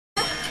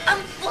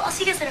Well, I'll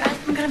see you guys later.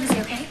 I'm kind of busy,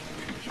 okay?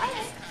 Bye.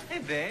 Hey,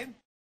 babe.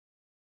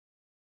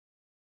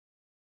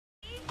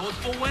 Vote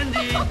for Wendy.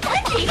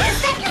 Wendy,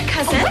 is that your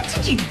cousin? What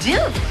did you do?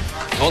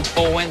 Vote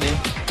for Wendy.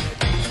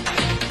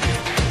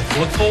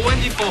 Vote for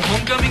Wendy for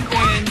homecoming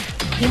queen.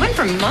 He went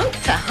from monk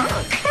to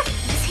hunk.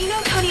 Does he know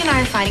Tony and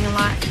I are fighting a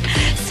lot?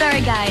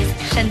 Sorry, guys.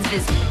 Shen's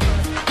busy.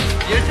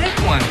 Here, take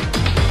one.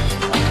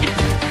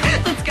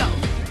 Let's go.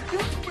 You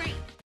look great.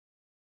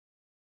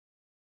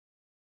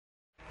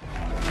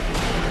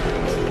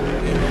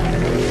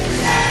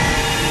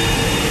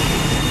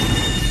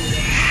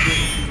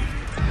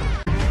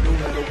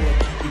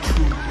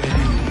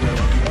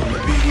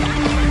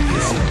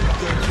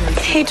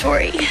 Hey,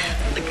 Tory.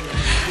 Look,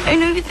 I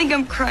know you think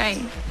I'm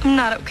crying. I'm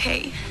not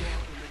okay.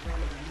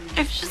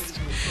 I've just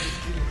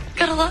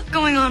got a lot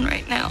going on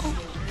right now.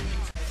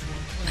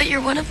 But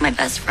you're one of my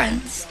best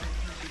friends.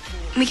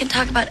 We can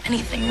talk about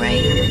anything,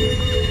 right?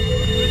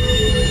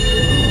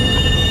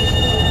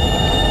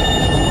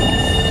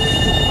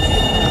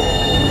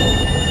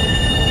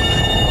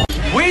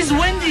 Where's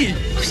Wendy?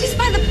 Oh, she's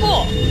by the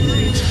pool.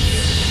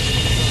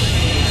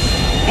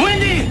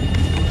 Wendy!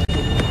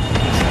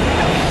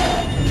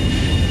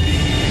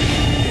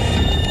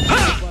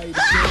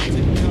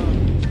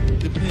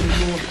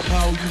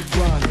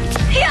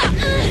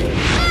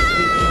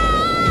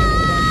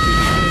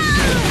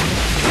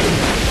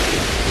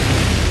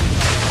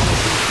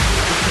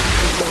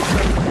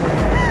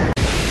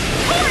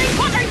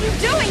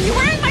 You're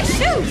wearing my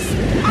shoes!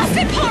 I'll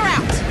pull her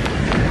out!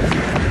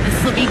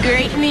 This will be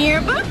great in the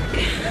yearbook.